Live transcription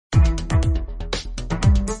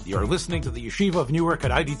You're listening to the Yeshiva of Newark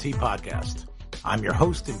at IDT podcast. I'm your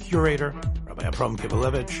host and curator, Rabbi Abram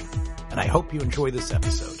Kibalevich, and I hope you enjoy this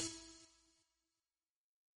episode.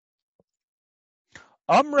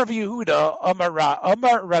 Rav Yehuda,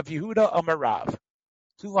 Rav Yehuda, Rav.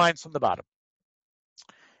 2 lines from the bottom.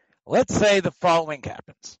 Let's say the following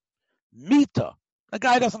happens. Mita, the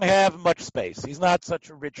guy doesn't have much space. He's not such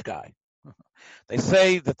a rich guy. They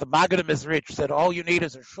say that the Magadim is rich, said all you need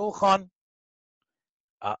is a shulchan,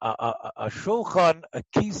 a shulchan, a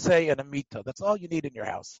kisei, and a mita. That's all you need in your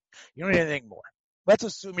house. You don't need anything more. Let's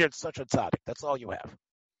assume you're such a tzaddik. That's all you have.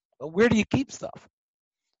 But where do you keep stuff?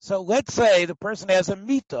 So let's say the person has a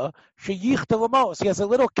mita, sheyichta lamos. He has a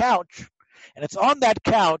little couch, and it's on that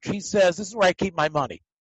couch. He says, this is where I keep my money.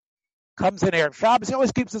 Comes in Erev Shabbos, he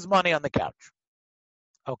always keeps his money on the couch.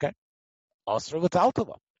 Okay? Asr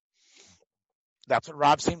l'taltava. That's what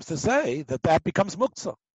Rav seems to say, that becomes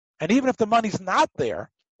muktzah. And even if the money's not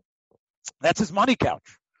there, that's his money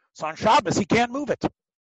couch. So on Shabbos, he can't move it.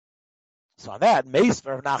 So on that,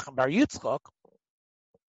 Meisver Nachem Bar Yitzchok,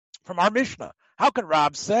 from our Mishnah, how can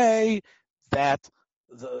Rav say that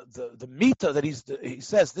the mita that he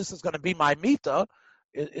says this is going to be my mita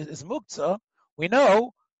is muktzah? We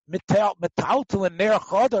know metaltel and ner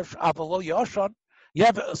chodesh avalo yoshan. You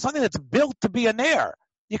have something that's built to be a ner.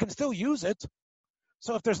 You can still use it.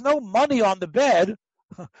 So if there's no money on the bed,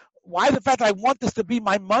 why the fact I want this to be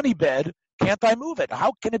my money bed, can't I move it?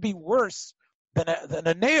 How can it be worse than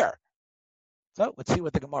a ner? So let's see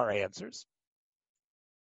what the Gemara answers.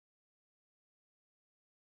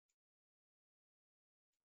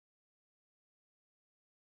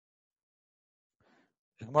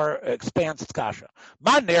 The Gemara expands its kasha.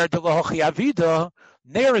 Ma ner de lohochi avida.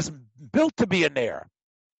 Ner is built to be a ner.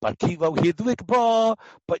 But kivo hidlik ba,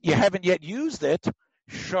 but you haven't yet used it.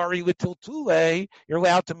 Shari l'tiltule, you're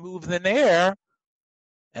allowed to move the ner,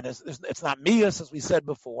 and it's not mias, as we said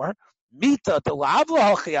before. Mita to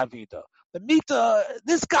lavla hachi avida. The mita,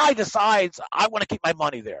 this guy decides, I want to keep my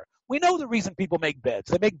money there. We know the reason people make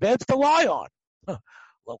beds. They make beds to lie on.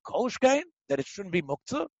 Lo kolshkein, that it shouldn't be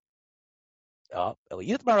muktzah.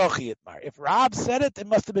 If Rav said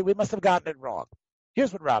it, we must have gotten it wrong.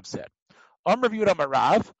 Here's what Rav said. Rav Yehuda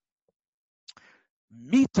Rav,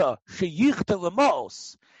 Mita sheyichta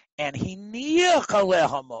lemos, and he niach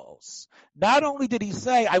alehamos. Not only did he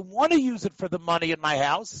say, I want to use it for the money in my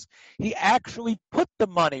house, he actually put the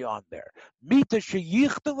money on there. Mita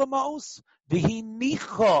sheyichta lemos, v'hi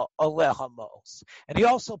nicha alehamos. And he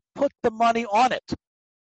also put the money on it.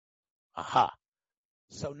 Aha.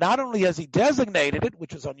 So not only has he designated it,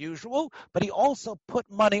 which is unusual, but he also put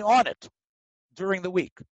money on it during the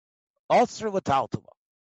week. Also l'taltava.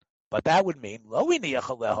 But that would mean, lo iniach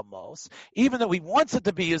alehamos, even though he wants it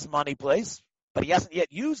to be his money place, but he hasn't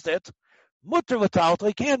yet used it, mutter l'taltava,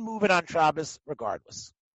 he can't move it on Shabbos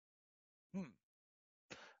regardless.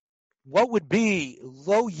 What would be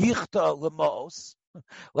lo yichta lemos?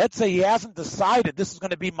 Let's say he hasn't decided this is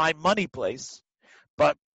going to be my money place,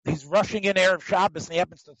 but he's rushing in Erev Shabbos and he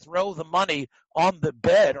happens to throw the money on the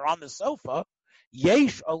bed or on the sofa.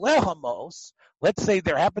 Yesh alehamos, let's say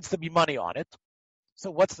there happens to be money on it. So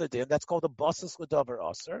what's the din? That's called a basis l'davar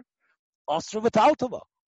aser. Aser l'taltava.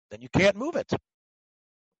 Then you can't move it.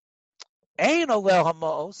 Ein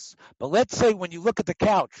alehamos, but let's say when you look at the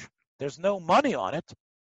couch, there's no money on it.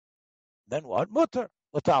 Then what? Mutter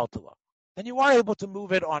l'taltava. Then you are able to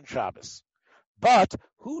move it on Shabbos. But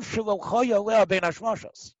hu shelo lea ben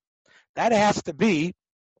hashmashos. That has to be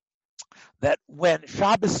that when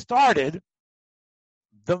Shabbos started,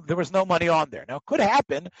 there was no money on there. Now, it could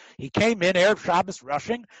happen. He came in, Erev Shabbos,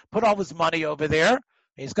 rushing, put all his money over there.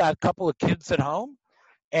 He's got a couple of kids at home,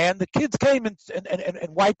 and the kids came and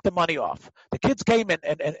wiped the money off. The kids came and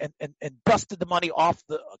dusted the money off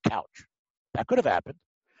the couch. That could have happened.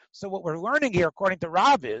 So what we're learning here, according to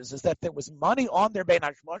Rav, is that there was money on their bein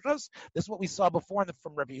hashmoshos. This is what we saw before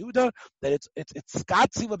from Rabbi Yehuda, that it's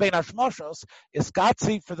skatzi lebein hashmoshos, is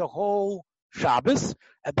skatzi for the whole Shabbos,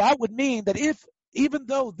 and that would mean that even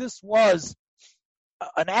though this was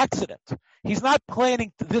an accident, he's not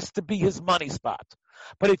planning this to be his money spot.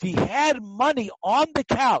 But if he had money on the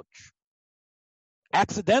couch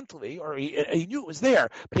accidentally, or he knew it was there,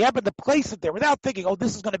 but he happened to place it there without thinking,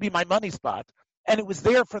 this is going to be my money spot, and it was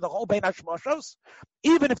there for the whole Bein Hashmoshos,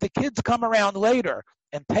 even if the kids come around later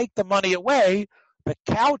and take the money away, the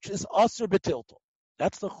couch is Asr B'tiltul.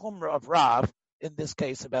 That's the Chumrah of Rav in this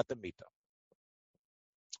case about the Mita.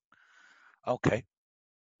 Okay.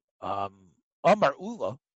 Amar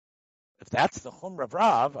Ula, if that's the Chumrah of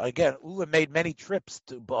Rav, again, Ula made many trips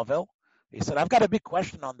to Bavel. He said, I've got a big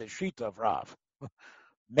question on the Shita of Rav.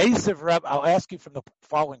 Mesiv Rab, I'll ask you from the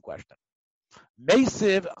following question.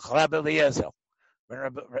 Mesiv Rabbi Eliezer.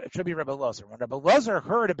 It should be Rabbi Eliezer. When Rabbi Eliezer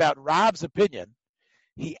heard about Rab's opinion,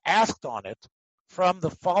 he asked on it from the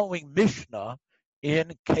following Mishnah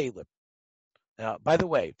in Caleb. Now, by the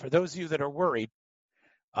way, for those of you that are worried,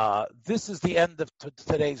 this is the end of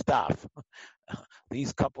today's daf.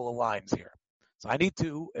 These couple of lines here. So I need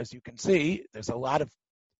to, as you can see, there's a lot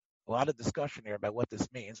of discussion here about what this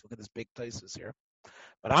means. Look at this big thesis here,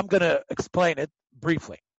 but I'm going to explain it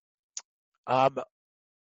briefly.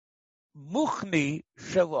 Muchni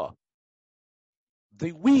shelo,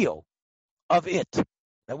 the wheel of it.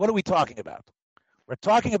 Now, what are we talking about? We're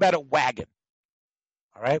talking about a wagon.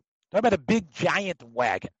 All right, we're talking about a big giant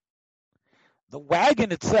wagon. The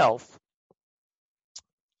wagon itself,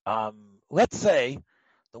 let's say,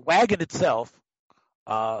 the wagon itself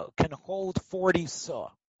can hold 40 saw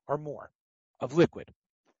or more of liquid.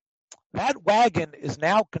 That wagon is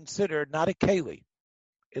now considered not a keli.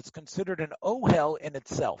 It's considered an ohel in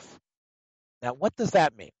itself. Now, what does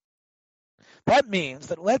that mean? That means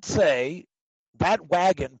that, let's say, that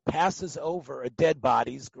wagon passes over a dead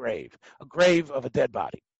body's grave, a grave of a dead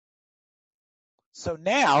body. So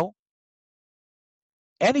now,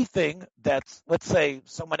 anything that's, let's say,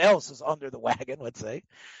 someone else is under the wagon, let's say,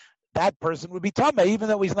 that person would be tameh, even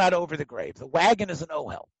though he's not over the grave. The wagon is an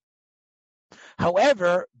ohel.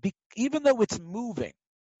 However, even though it's moving,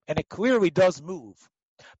 and it clearly does move,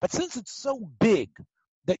 but since it's so big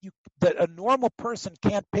that a normal person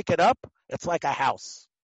can't pick it up, it's like a house.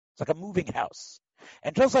 It's like a moving house.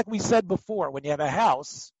 And just like we said before, when you have a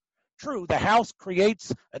house, true, the house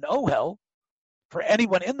creates an ohel for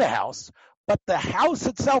anyone in the house, but the house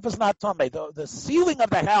itself is not tameh. The ceiling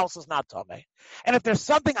of the house is not tameh. And if there's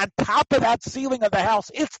something on top of that ceiling of the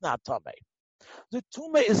house, it's not tameh. The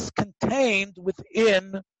tumah is contained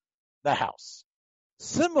within the house.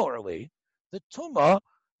 Similarly, the tumah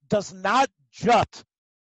does not jut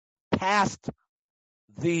past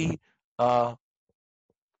the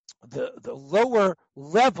lower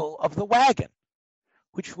level of the wagon,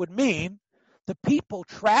 which would mean the people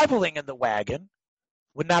traveling in the wagon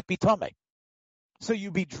would not be tameh. So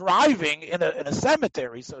you'd be driving in a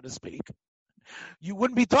cemetery, so to speak. You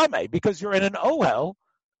wouldn't be tameh because you're in an ohel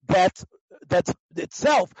that's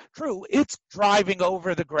itself true. It's driving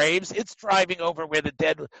over the graves. It's driving over where the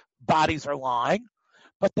dead bodies are lying.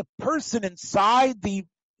 But the person inside the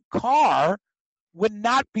car would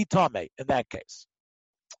not be tameh in that case.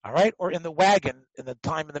 All right? Or in the wagon, in the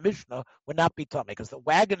time of the Mishnah, would not be tameh because the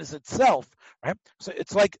wagon is itself, right? So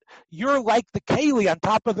it's like you're like the keli on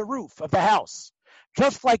top of the roof of the house.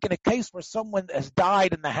 Just like in a case where someone has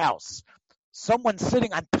died in the house, someone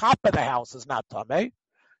sitting on top of the house is not tameh.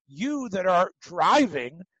 You that are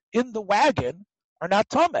driving in the wagon are not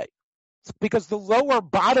tameh because the lower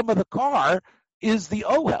bottom of the car is the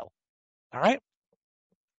ohel. All right?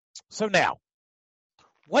 So now,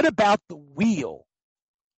 what about the wheel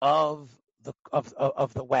of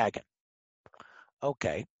the wagon?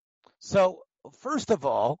 Okay. So first of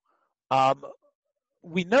all,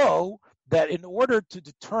 we know that in order to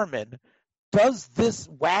determine does this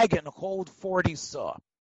wagon hold 40 saw,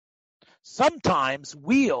 sometimes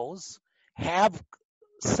wheels have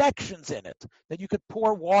sections in it that you could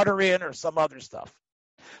pour water in or some other stuff.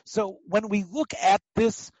 So when we look at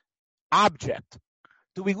this object,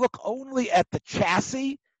 do we look only at the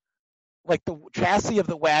chassis, like the chassis of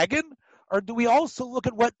the wagon, or do we also look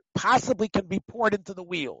at what possibly can be poured into the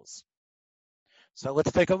wheels? So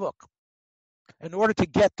let's take a look. In order to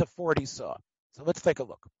get to 40 saw. So let's take a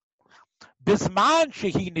look. Bisman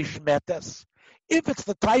shehi nishmetes, if it's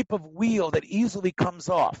the type of wheel that easily comes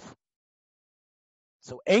off.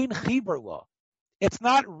 So ein chiber lo, it's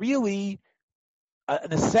not really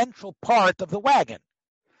an essential part of the wagon.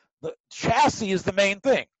 The chassis is the main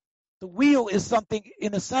thing. The wheel is something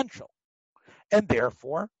inessential. And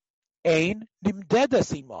therefore, ein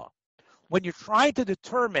nimdedes ima. When you're trying to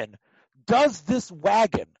determine, does this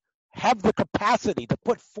wagon have the capacity to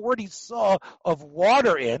put 40 saw of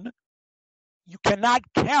water in, you cannot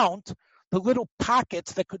count the little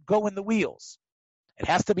pockets that could go in the wheels. It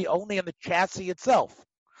has to be only in the chassis itself.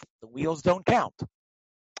 The wheels don't count.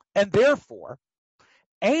 And therefore,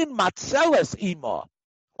 ein matzeles ima,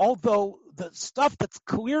 although the stuff that's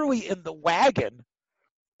clearly in the wagon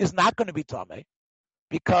is not going to be tameh,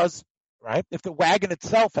 because, right, if the wagon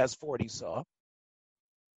itself has 40 saw,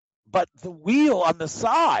 but the wheel on the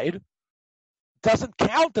side doesn't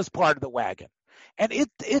count as part of the wagon. And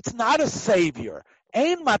it's not a savior.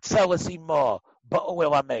 Ein matzeles ima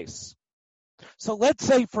ba'oel hames. So let's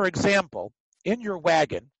say, for example, in your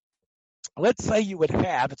wagon, let's say you would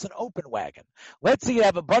have, it's an open wagon. Let's say you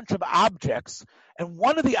have a bunch of objects, and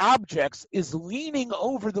one of the objects is leaning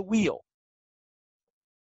over the wheel.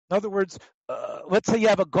 In other words, let's say you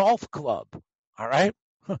have a golf club, all right?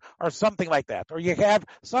 Or something like that. Or you have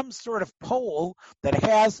some sort of pole that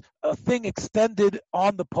has a thing extended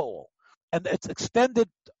on the pole. And it's extended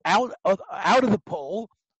out of the pole,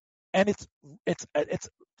 and it's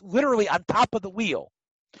literally on top of the wheel.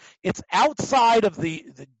 It's outside of the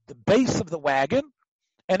base of the wagon,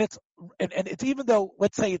 and it's even though,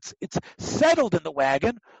 let's say, it's settled in the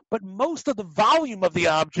wagon, but most of the volume of the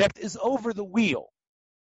object is over the wheel.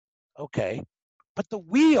 Okay, but the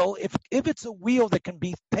wheel, if it's a wheel that can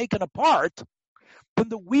be taken apart, then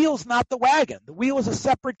the wheel's not the wagon. The wheel is a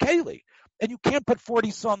separate keli, and you can't put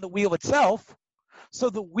 40 on the wheel itself. So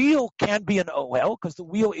the wheel can be an OL because the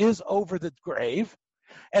wheel is over the grave,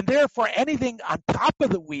 and therefore anything on top of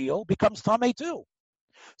the wheel becomes tamei too.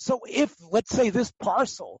 So if, let's say, this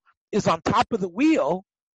parcel is on top of the wheel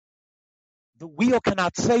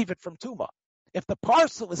cannot save it from tuma. If the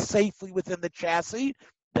parcel is safely within the chassis,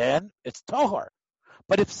 then it's tohar.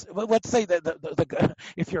 But if, let's say that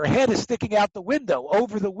if your head is sticking out the window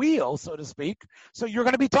over the wheel, so to speak, so you're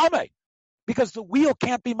going to be tamei because the wheel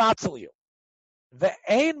can't be matzel you.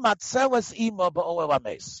 Ve'ein matzelas ima ba'olel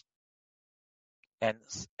hames.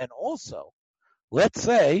 And also, let's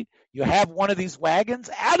say you have one of these wagons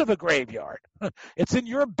out of a graveyard. It's in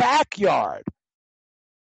your backyard,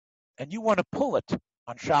 and you want to pull it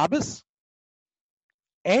on Shabbos.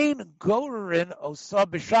 Ein gorin osa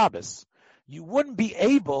b'Shabbos. You wouldn't be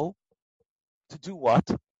able to do what?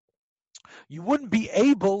 You wouldn't be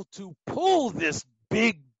able to pull this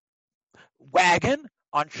big wagon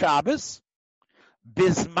on Shabbos.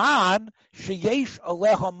 Bisman sheyesh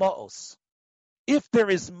aleha ma'os. If there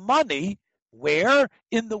is money, where?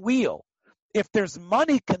 In the wheel. If there's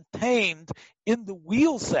money contained in the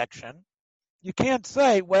wheel section, you can't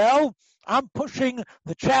say, well, I'm pushing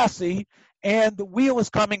the chassis and the wheel is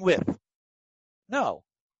coming with. No,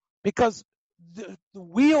 because the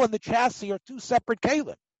wheel and the chassis are two separate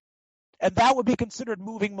kelim, and that would be considered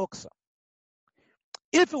moving muksa.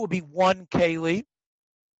 If it would be one keli,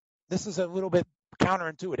 this is a little bit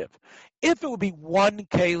counterintuitive. If it would be one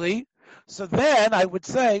keli, so then I would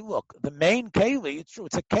say, look, the main keli, it's true,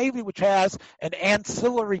 it's a keli which has an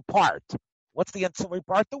ancillary part. What's the ancillary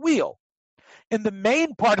part? The wheel. In the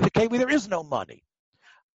main part of the keli, there is no money.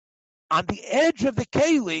 On the edge of the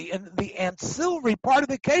keli, in the ancillary part of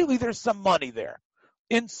the keli, there's some money there,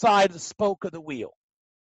 inside the spoke of the wheel.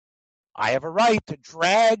 I have a right to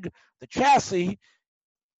drag the chassis,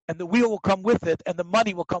 and the wheel will come with it, and the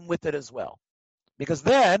money will come with it as well. Because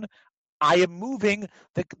then I am moving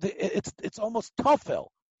it's almost tofel,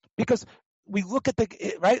 because we look at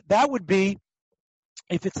right. That would be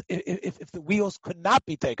if the wheels could not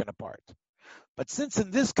be taken apart. But since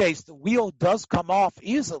in this case the wheel does come off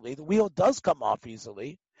easily,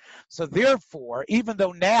 so therefore, even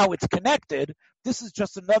though now it's connected, this is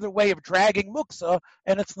just another way of dragging muksa,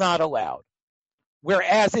 and it's not allowed.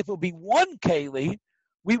 Whereas if it would be one keli,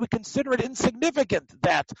 we would consider it insignificant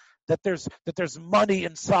that there's money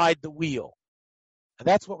inside the wheel. And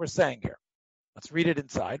that's what we're saying here. Let's read it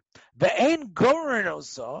inside. Ve'ein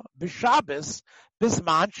gorinosa b'Shabbos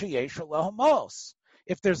bisman sheyesh alehamos.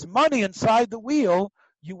 If there's money inside the wheel,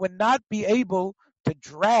 you would not be able to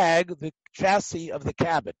drag the chassis of the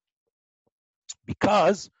cabin,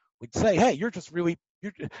 because we'd say, hey, you're just moving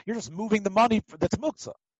the money that's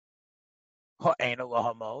muksa. Ha'ein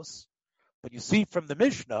alehamos. But you see from the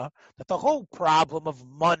Mishnah that the whole problem of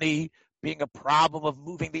money being a problem of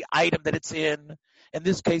moving the item that it's in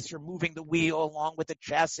this case you're moving the wheel along with the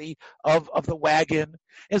chassis of the wagon,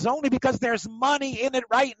 is only because there's money in it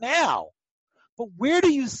right now. But where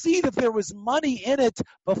do you see that there was money in it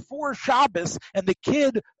before Shabbos and the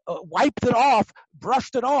kid wiped it off,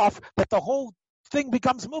 brushed it off, that the whole thing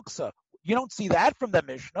becomes muksa? You don't see that from the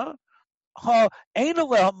Mishnah.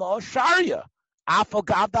 Sharia.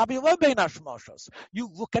 You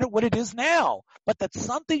look at it what it is now, but that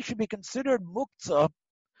something should be considered muktzah,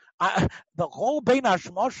 the whole bein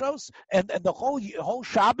hashmoshos and the whole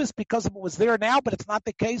Shabbos, because it was there now, but it's not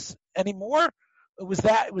the case anymore. It was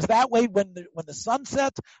that way when the sun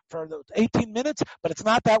set for the 18 minutes, but it's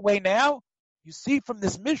not that way now. You see from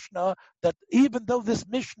this Mishnah that even though this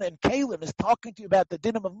Mishnah in Kalim is talking to you about the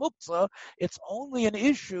dinim of muktzah, it's only an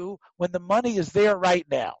issue when the money is there right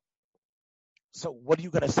now. So what are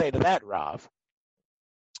you going to say to that, Rav?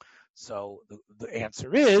 So the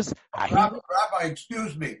answer is... Rabbi,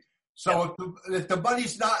 excuse me. So if the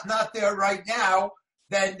money's not there right now,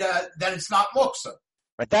 then it's not muktzah.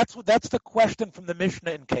 Right? That's the question from the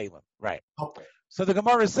Mishnah in Kalim. Right. Okay. So the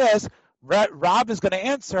Gemara says, Rav is going to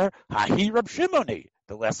answer, Hahi Rab Shimoni,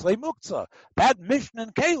 the Leslie Muktzah. That Mishnah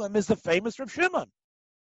in Kalim is the famous Rab Shimon.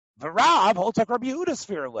 The Rav holds like Rabbi Yehuda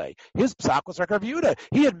spherely. His psak was like Rabbi Yehuda.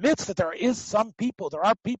 He admits that there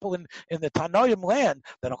are people in the Tanoim land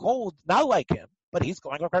that hold not like him, but he's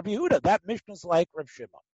going like Rabbi Yehuda. That Mishnah is like Rab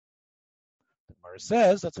Shimon. The Gemara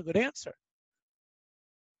says that's a good answer.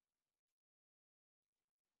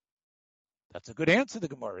 That's a good answer, the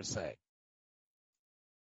Gemara is saying.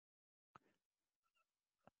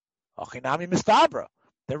 Achinami mistabra.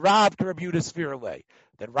 The Rav to Rabbi Yehuda spherely.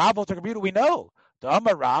 That Rav holds like Rabbi Yehuda, we know. The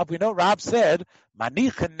Amar Rav, we know Rav said,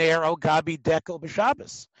 Manichan ner al gabi dekel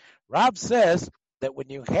b'Shabbos. Rav says that when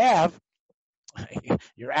you're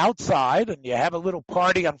outside and you have a little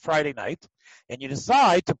party on Friday night, and you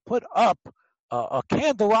decide to put up a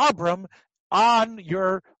candelabrum on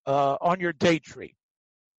your day tree.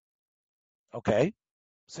 Okay,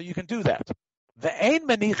 so you can do that. Ve'ein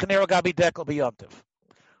manichan ner al gabi dekel b'Yontif.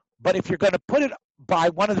 But if you're going to put it by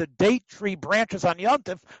one of the date tree branches on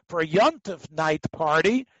Yontif for a Yontif night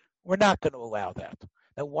party, we're not going to allow that.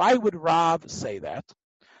 Now, why would Rav say that?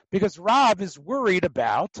 Because Rav is worried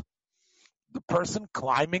about the person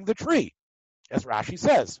climbing the tree, as Rashi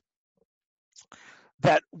says.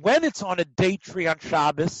 That when it's on a date tree on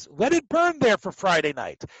Shabbos, let it burn there for Friday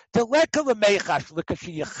night.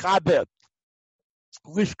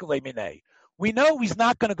 We know he's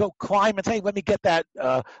not going to go climb and say, let me get that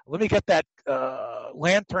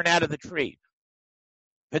lantern out of the tree.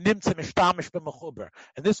 And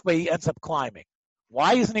this way he ends up climbing.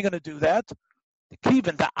 Why isn't he going to do that?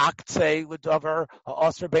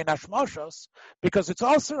 Because it's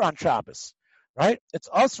also on Shabbos, right? It's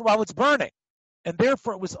also while it's burning. And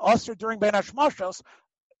therefore it was also during Bein Hashmashos.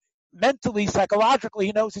 Mentally, psychologically,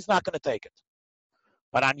 he knows he's not going to take it.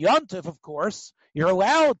 But on Yontif, of course, you're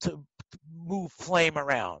allowed to move flame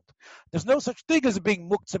around. There's no such thing as being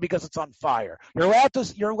muktzah because it's on fire. You're allowed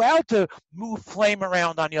to move flame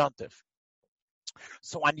around on Yontif.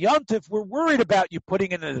 So on Yontif, we're worried about you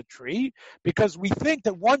putting it in the tree because we think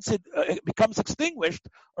that once it becomes extinguished,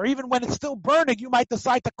 or even when it's still burning, you might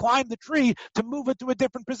decide to climb the tree to move it to a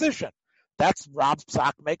different position. That's Rab's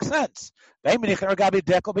psak makes sense. So yeah, the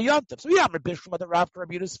Rav to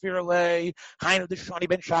Rabbi Yehuda spherely, Hainu the Shani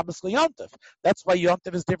ben Shabbos liyontif. That's why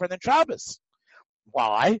Yontif is different than Shabbos.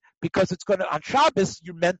 Why? Because it's going to, on Shabbos,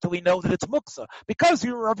 you mentally know that it's muksa. Because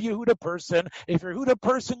you're a Rav Yehuda person, if you're a Yehuda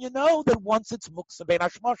person, you know that once it's muksa bein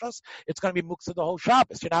hashmashos, it's going to be muksa the whole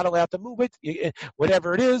Shabbos. You're not allowed to move it.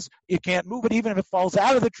 Whatever it is, you can't move it. Even if it falls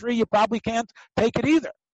out of the tree, you probably can't take it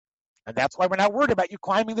either. And that's why we're not worried about you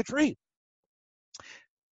climbing the tree.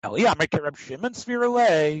 Rab Shimon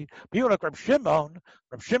spherely. Rab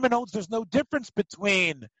Shimon owns there's no difference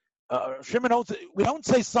between Shimon owns. We don't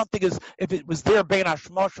say something as if it was there bein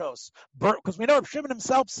hashmashos, because we know Rab Shimon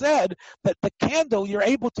himself said that the candle you're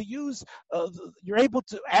able to use,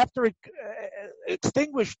 after it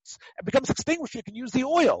becomes extinguished, you can use the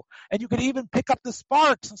oil, and you can even pick up the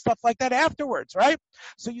sparks and stuff like that afterwards, right?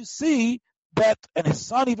 So you see that, and his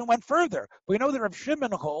son even went further. We know that Rab Shimon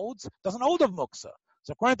doesn't hold of muksa.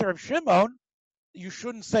 So according to Rab Shimon, you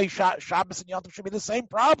shouldn't say Shabbos and Yontif should be the same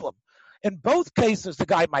problem. In both cases, the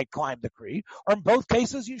guy might climb the tree, or in both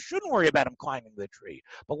cases, you shouldn't worry about him climbing the tree.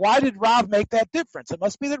 But why did Rav make that difference? It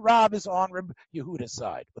must be that Rav is on Reb Yehuda's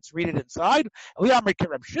side. Let's read it inside.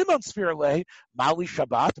 Reb Shimon spherely, Mali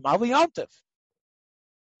Shabbat, Mali Yontif.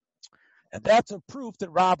 And that's a proof that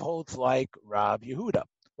Rav holds like Rav Yehuda.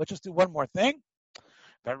 Let's just do one more thing.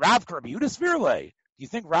 But Rav Rabbi Yehuda spherely. Do you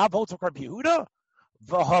think Rav holds like Rabbi Yehuda?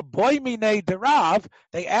 V'haboymine de Rav,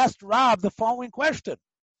 they asked Rav the following question.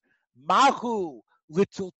 Mahu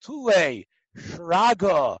litultule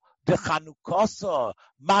shraga de chanukasa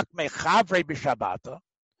makme chavre b'shabata.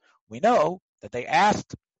 We know that they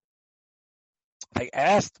asked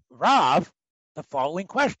Rav the following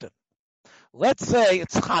question. Let's say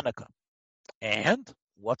it's Hanukkah, and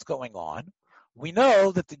what's going on? We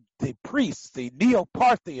know that the priests, the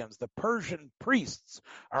Neo-Parthians, the Persian priests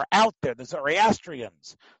are out there, the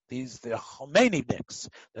Zoroastrians, the Khomeiniks,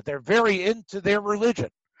 that they're very into their religion.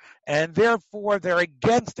 And therefore, they're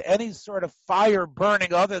against any sort of fire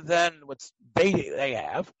burning other than what they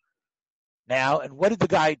have. Now, and what did the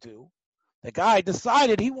guy do? The guy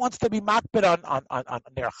decided he wants to be makbid on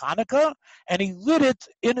their Hanukkah, and he lit it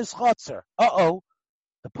in his chutzner.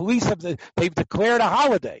 The police they've declared a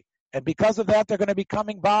holiday. And because of that, they're going to be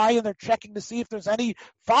coming by and they're checking to see if there's any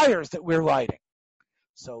fires that we're lighting.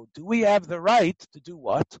 So do we have the right to do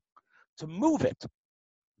what? To move it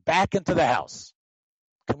back into the house.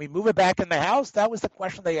 Can we move it back in the house? That was the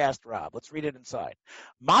question they asked Rab. Let's read it inside.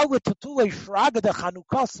 Can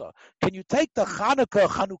you take the Chanukah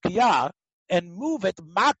Chanukiyah and move it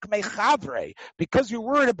mak mechavre because you're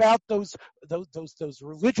worried about those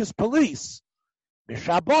religious police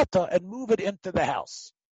b'shabata and move it into the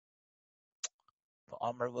house?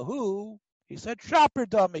 Amar lahu, he said, shopper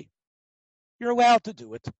dummy, you're allowed to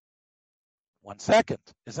do it. 1 second,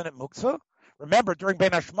 isn't it muktzah? Remember, during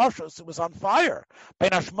Bein Hashmashos, it was on fire.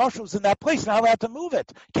 Bein Hashmashos was in that place. You're not allowed to move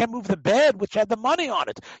it. You can't move the bed, which had the money on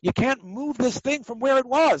it. You can't move this thing from where it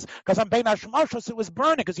was, because on Bein Hashmashos, it was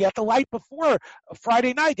burning, because you have to light before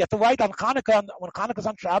Friday night. You have to light on Hanukkah. When Hanukkah's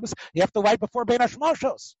on Shabbos, you have to light before Bein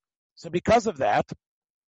Hashmashos. So because of that,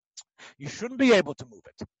 you shouldn't be able to move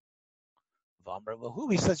it. V'amar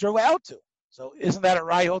lahu, he says you're allowed to. So isn't that a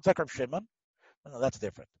Rayot Zekar Shimon? No, that's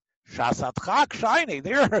different. Shasat Chak shiny.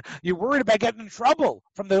 There, you're worried about getting in trouble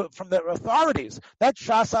from the authorities. That's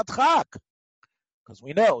Shasat Chak. Because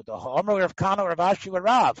we know the Homer of Kana or Ashi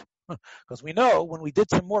Rav. Because we know when we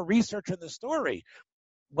did some more research in the story,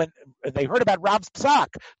 when they heard about Rav's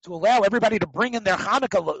Psak, to allow everybody to bring in their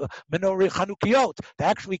Hanukkah menorah Chanukiyot, to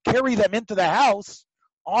actually carry them into the house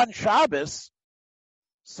on Shabbos.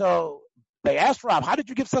 So they asked Rav, how did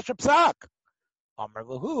you give such a Psak? Amar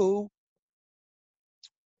lahu,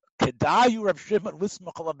 Kedayu Rav Shimon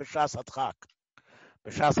lismachalav b'shas hadchak.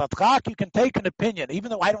 B'shas hadchak, you can take an opinion,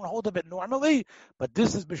 even though I don't hold of it normally, but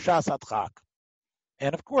this is b'shas hadchak.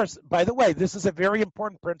 And of course, by the way, this is a very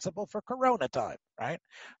important principle for Corona time, right?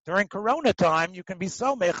 During Corona time, you can be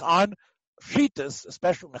somech on shitas,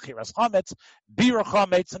 especially mechiras chametz, bira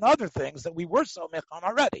chametz, and other things that we were somech on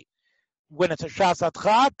already. When it's a shas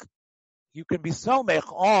hadchak, you can be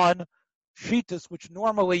somech on shitas, which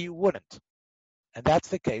normally you wouldn't. And that's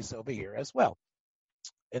the case over here as well.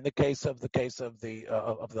 In the case of the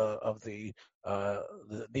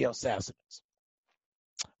Neo-Sassanids.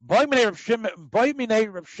 Boy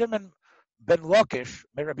minei Rav Shimon ben Lakish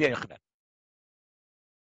me Rabbi Yochanan.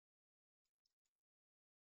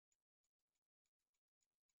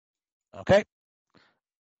 Okay?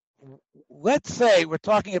 Let's say we're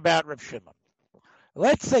talking about Rav Shimon.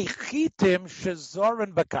 Let's say chitim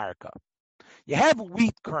shezorin bakarka. You have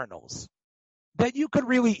wheat kernels that you could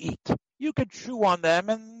really eat. You could chew on them,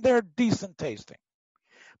 and they're decent tasting.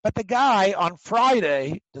 But the guy on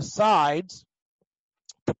Friday decides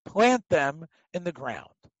to plant them in the ground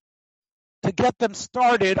to get them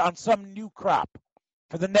started on some new crop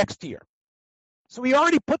for the next year. So he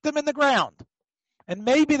already put them in the ground, and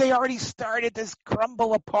maybe they already started to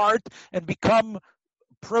crumble apart and become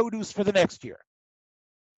produce for the next year.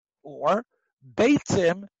 Or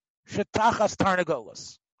beitzim shetachas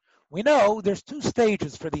tarnagolas. We know there's 2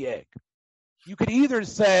 stages for the egg. You could either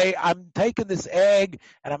say, I'm taking this egg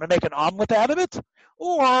and I'm going to make an omelet out of it,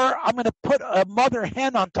 or I'm going to put a mother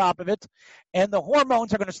hen on top of it, and the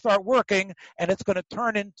hormones are going to start working, and it's going to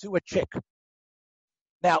turn into a chick.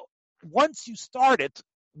 Now, once you start it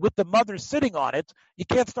with the mother sitting on it, you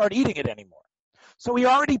can't start eating it anymore. So we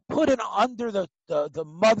already put it under the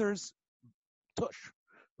mother's tush,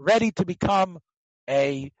 ready to become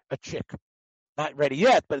a chick. Not ready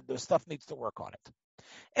yet, but the stuff needs to work on it.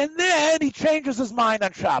 And then he changes his mind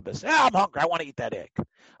on Shabbos. I'm hungry. I want to eat that egg.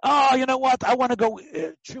 Oh, you know what? I want to go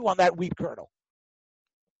chew on that wheat kernel.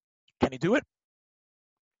 Can he do it?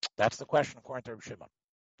 That's the question according to Reb Shimon.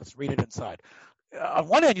 Let's read it inside. On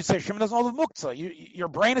one hand, you say Shimon doesn't hold the muktzah. Your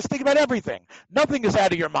brain is thinking about everything. Nothing is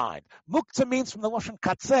out of your mind. Muktzah means from the lashon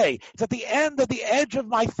katzeh. It's at the end of the edge of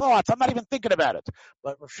my thoughts. I'm not even thinking about it.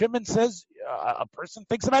 But Reb Shimon says a person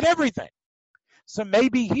thinks about everything. So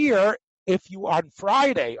maybe here, if you on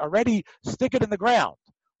Friday already stick it in the ground,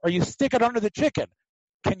 or you stick it under the chicken,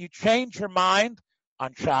 can you change your mind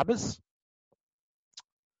on Shabbos?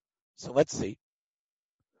 So let's see.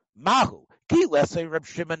 Mahu. Let's say Reb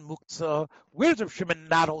Shimon muktzah. Where's Reb Shimon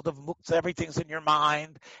not hold of muktzah? Everything's in your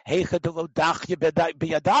mind. You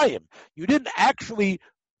didn't actually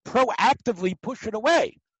proactively push it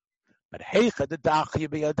away. But islay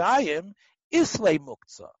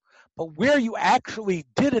muktzah. But where you actually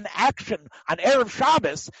did an action on Erev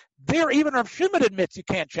Shabbos, there even Rav Shimon admits you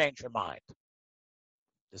can't change your mind.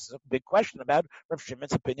 This is a big question about Rav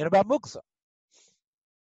Shimon's opinion about muktzah.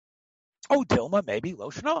 Oh, Dilma, maybe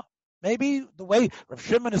Loshna. Maybe the way Rav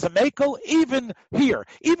Shimon is a mekel, even here,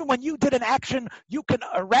 even when you did an action, you can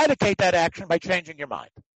eradicate that action by changing your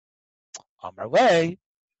mind. Amar Lei,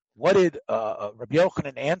 what did Rabbi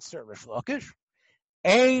Yochanan answer Rish Lakish?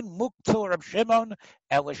 Ein muktzah Rav Shimon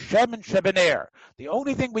el shemen shebener. The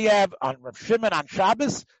only thing we have on Rav Shimon on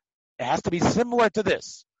Shabbos, it has to be similar to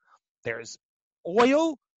this. There's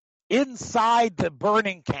oil inside the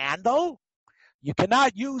burning candle, you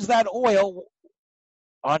cannot use that oil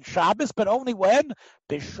on Shabbos, but only when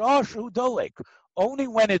only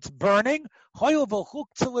when it's burning,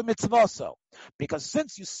 because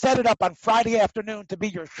since you set it up on Friday afternoon to be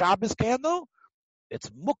your Shabbos candle, it's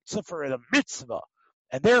muktzah for the mitzvah.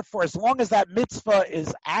 And therefore, as long as that mitzvah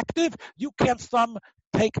is active, you can't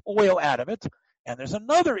take oil out of it. And there's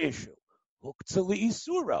another issue.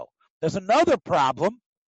 There's another problem.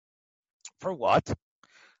 For what?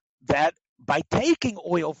 That by taking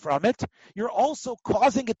oil from it, you're also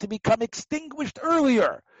causing it to become extinguished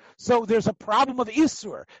earlier. So there's a problem of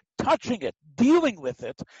isur. Touching it, dealing with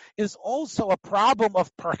it, is also a problem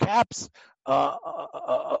of perhaps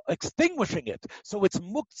extinguishing it. So it's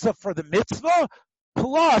muktzah for the mitzvah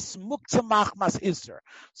plus muktzah machmas isur.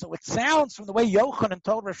 So it sounds from the way Yochanan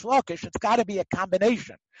told Rish Lakish, it's got to be a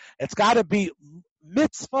combination. It's got to be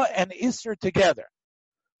mitzvah and isur together.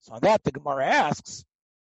 So on that, the Gemara asks,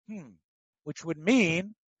 which would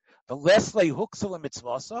mean the lesle huksel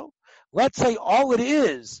mitzvaso. Let's say all it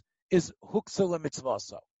is huksel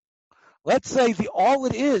mitzvaso. Let's say all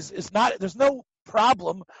it is not. There's no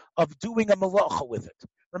problem of doing a malacha with it.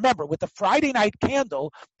 Remember, with the Friday night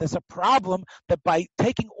candle, there's a problem that by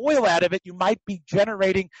taking oil out of it, you might be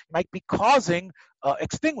causing to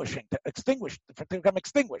become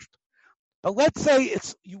extinguished. But let's say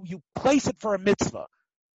it's you place it for a mitzvah.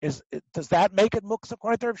 Does that make it muktzah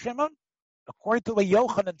according to Rav Shimon? According to the way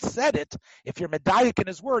Yochanan said it, if you're medayik in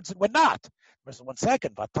his words, it would not. Listen, 1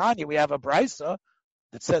 second. Vatanya, we have a brisa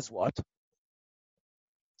that says what?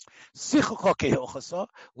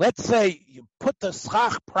 Let's say you put the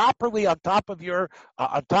schach properly on top of your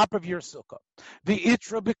sukkah. The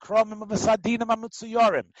itra b'kromim of asadinim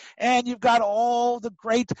amutzuyorim, and you've got all the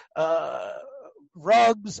great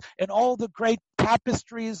rugs and all the great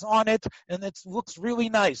tapestries on it, and it looks really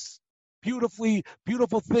nice.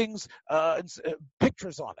 Beautiful things,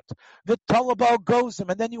 pictures on it. The talabal goes and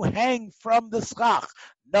then you hang from the schach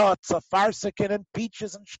nuts, a farsikin, and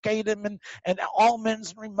peaches, and shkedim, and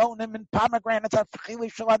almonds, and rimonim, and pomegranates,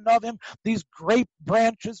 these grape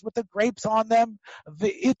branches with the grapes on them.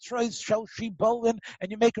 The itras shel shibolin,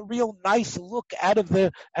 and you make a real nice look out of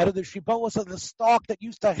the shibolas of the stalk that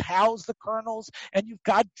used to house the kernels, and you've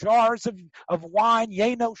got jars of wine,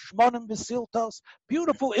 yeno shmonim v'siltos.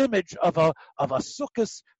 Beautiful image of a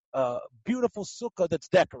sukkah's beautiful sukkah that's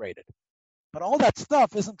decorated. But all that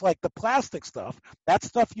stuff isn't like the plastic stuff. That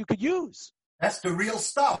stuff you could use. That's the real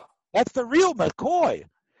stuff. That's the real McCoy.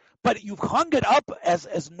 But you've hung it up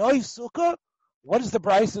as noi sukkah. What does the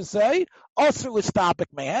Brisa say? Osir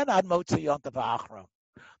l'stapik man ad motzi yontav achron.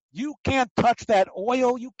 You can't touch that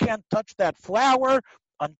oil. You can't touch that flour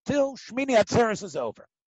until Shmini Atzeres is over.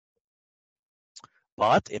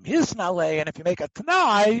 But im hisnale, and if you make a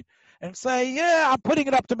tanai, and say, yeah, I'm putting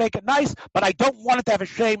it up to make it nice, but I don't want it to have a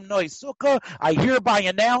shame noise sukkah. I hereby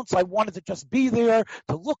announce I want it to just be there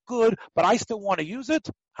to look good, but I still want to use it.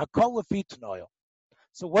 Hakol lefi tanoil.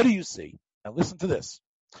 So what do you see? Now listen to this.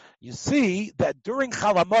 You see that during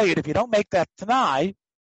Chalamoyed, if you don't make that tanai,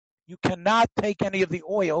 you cannot take any of the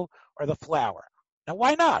oil or the flour. Now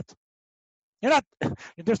why not?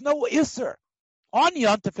 There's no isser. On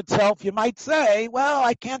Yontif itself, you might say, well,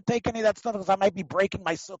 I can't take any of that stuff because I might be breaking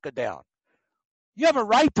my sukkah down. You have a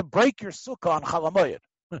right to break your sukkah on Chalamoyed,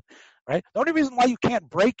 right? The only reason why you can't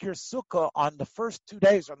break your sukkah on the first 2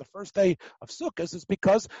 days or on the first day of sukkahs is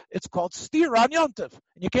because it's called steer on Yontif,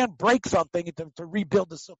 and you can't break something to rebuild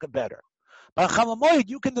the sukkah better. But on Chalamoyed,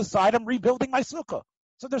 you can decide I'm rebuilding my sukkah.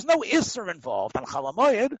 So there's no isser involved on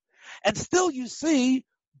Chalamoyed, and still you see,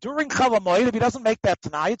 during Chalamoyed, if he doesn't make that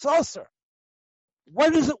tonight, it's usher.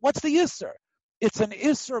 What is it? What's the isser? It's an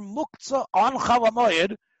isser muktzah on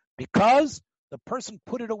Chalamoyed because the person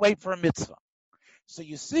put it away for a mitzvah. So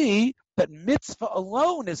you see that mitzvah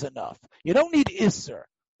alone is enough. You don't need isser.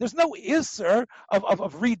 There's no isser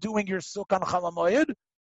of redoing your sukkah on Chalamoyed.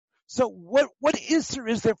 So what isser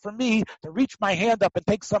is there for me to reach my hand up and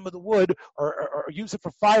take some of the wood or use it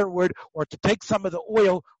for firewood or to take some of the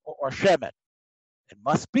oil or shemen? It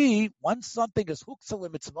must be once something is huksel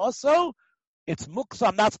mitzvaso, it's muksa,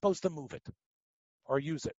 I'm not supposed to move it or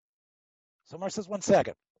use it. Somewhere says 1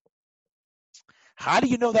 second. How do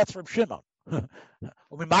you know that's Reb Shimon?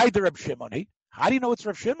 We might the Reb Shimon. How do you know it's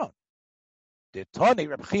Reb Shimon? The Tani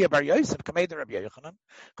Reb Chia Bar Yosef kamei the Reb Yochanan,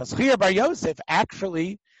 because Chia Bar Yosef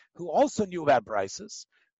actually, who also knew about brises,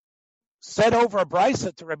 said over a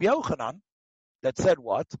brisa to Reb Yochanan that said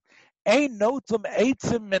what? Ein notum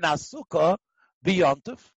eitzim min asukah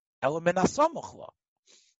b'yontif ela min asamuchla.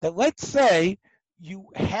 That let's say you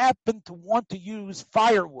happen to want to use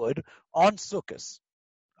firewood on sukkahs.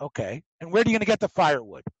 Okay. And where are you going to get the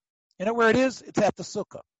firewood? You know where it is? It's at the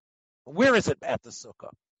sukkah. Where is it at the sukkah?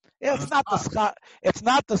 It's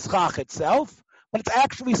not the schach itself, but it's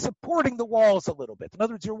actually supporting the walls a little bit. In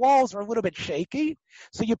other words, your walls are a little bit shaky,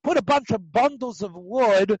 so you put a bunch of bundles of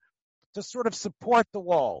wood to sort of support the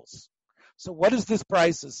walls. So what does this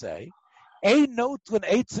brisa say? Ein notlin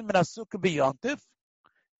eitzim min hasukah b'yontif,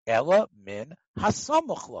 ela min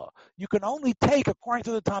hasamuchla. You can only take, according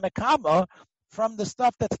to the Tanna Kama, from the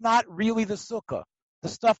stuff that's not really the sukkah, the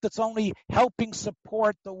stuff that's only helping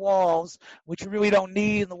support the walls, which you really don't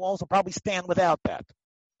need, and the walls will probably stand without that.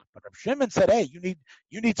 But Reb Shimon said, hey, you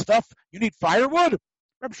need stuff, you need firewood?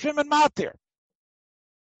 Reb Shimon matir.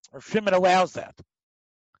 Reb Shimon allows that.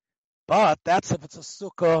 But that's if it's a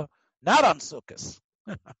sukkah not on sukkahs.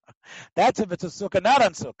 That's if it's a sukkah not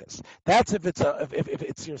on sukkahs. That's if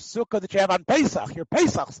it's your sukkah that you have on Pesach, your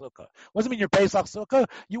Pesach sukkah. What does it mean your Pesach sukkah?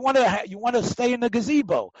 You want to stay in the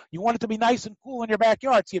gazebo. You want it to be nice and cool in your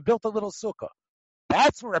backyard, so you built a little sukkah.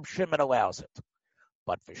 That's where Reb Shimon allows it.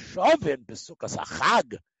 But for Shavin, b'sukkahs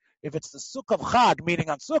hachag, if it's the sukkah of chag, meaning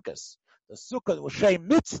on sukkahs, the sukkah l'shay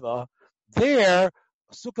mitzvah, there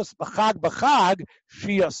sukkahs b'chag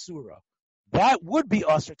shia surah. That would be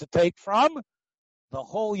usher to take from the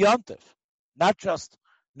whole yontif, not just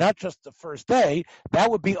the first day.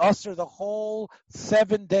 That would be usher the whole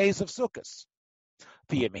 7 days of sukkahs.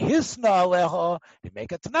 V'yemhisna aleha, and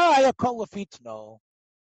make a t'nai kol lefitno.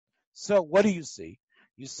 So what do you see?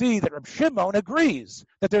 You see that Reb Shimon agrees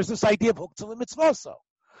that there's this idea of huktzah mitzvaso.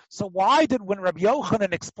 So why did, when Rabbi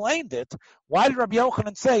Yochanan explained it, why did Rabbi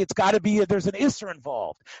Yochanan say it's got to be, there's an isser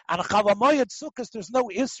involved? On a chalamoyed sukkahs, there's no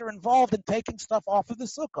isser involved in taking stuff off of the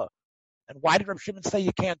sukkah. And why did Rabbi Shimon say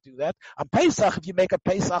you can't do that? On Pesach, if you make a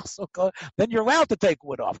Pesach sukkah, then you're allowed to take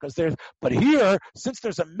wood off. But here, since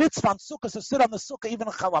there's a mitzvah on sukkahs to sit on the sukkah, even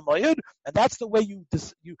a chalamoyed, and that's the way you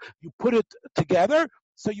put it together,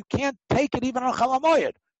 so you can't take it even on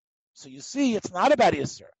chalamoyed. So you see, it's not about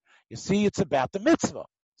isser. You see, it's about the mitzvah.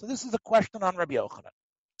 So this is a question on Rabbi Yochanan.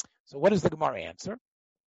 So what does the Gemara answer?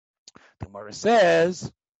 The Gemara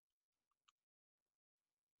says,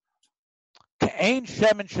 Ka'ein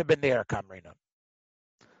shemen shebener kamrina.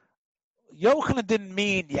 Yochanan didn't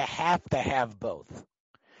mean you have to have both.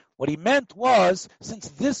 What he meant was, since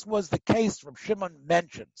this was the case Reb Shimon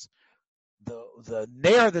mentions, the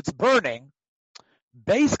nair that's burning,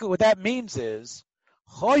 basically what that means is,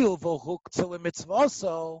 choyul v'huktzah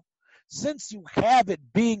l'mitzvaso, since you have it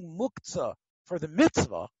being muktzah for the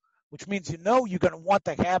mitzvah, which means you're going to want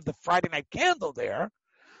to have the Friday night candle there,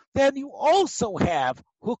 then you also have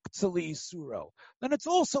huktzah li'isuro. Then it's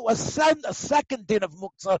also a second din of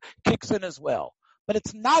muktzah kicks in as well. But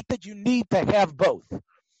it's not that you need to have both.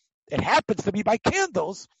 It happens to be by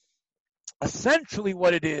candles. Essentially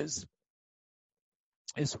what it is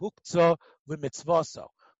huktzah l'mitzvaso,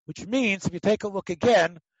 which means, if you take a look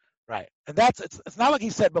again, right, and it's not like he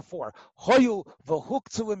said before. Hoyu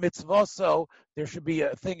v'huktzah mitzvaso. There should be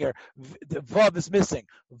a thing here. The vav is missing.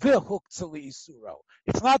 V'huktzah isuro.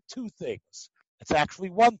 It's not two things. It's actually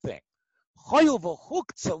one thing. Hoyu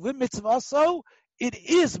v'huktzah mitzvaso. It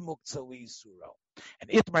is muktzah isuro. And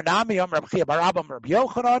itmar nami am Reb Chia bar Abba Reb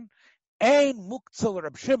Yochanan ein muktzah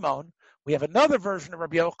Reb Shimon. We have another version of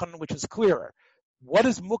Reb Yochanan which is clearer. What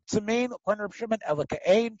does muktzah mean? According to Reb Shimon,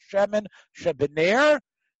 elakain shemen shebener.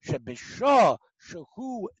 Shebishah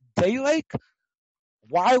shehu deilek,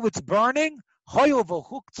 while it's burning, hoyel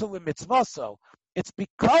v'huktzah mitzvaso. It's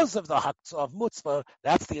because of the haktzah of mitzvah.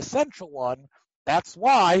 That's the essential one. That's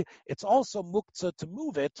why it's also muktzah to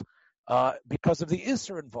move it, because of the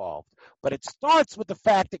isser involved. But it starts with the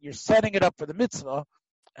fact that you're setting it up for the mitzvah.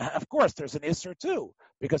 Of course, there's an isser too,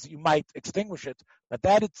 because you might extinguish it, but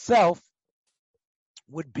that itself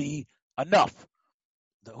would be enough.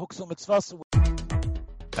 The huktzah mitzvaso.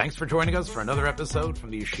 Thanks for joining us for another episode from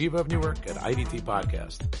the Yeshiva of Newark at IDT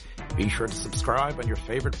Podcast. Be sure to subscribe on your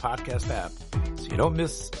favorite podcast app so you don't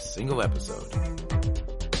miss a single episode.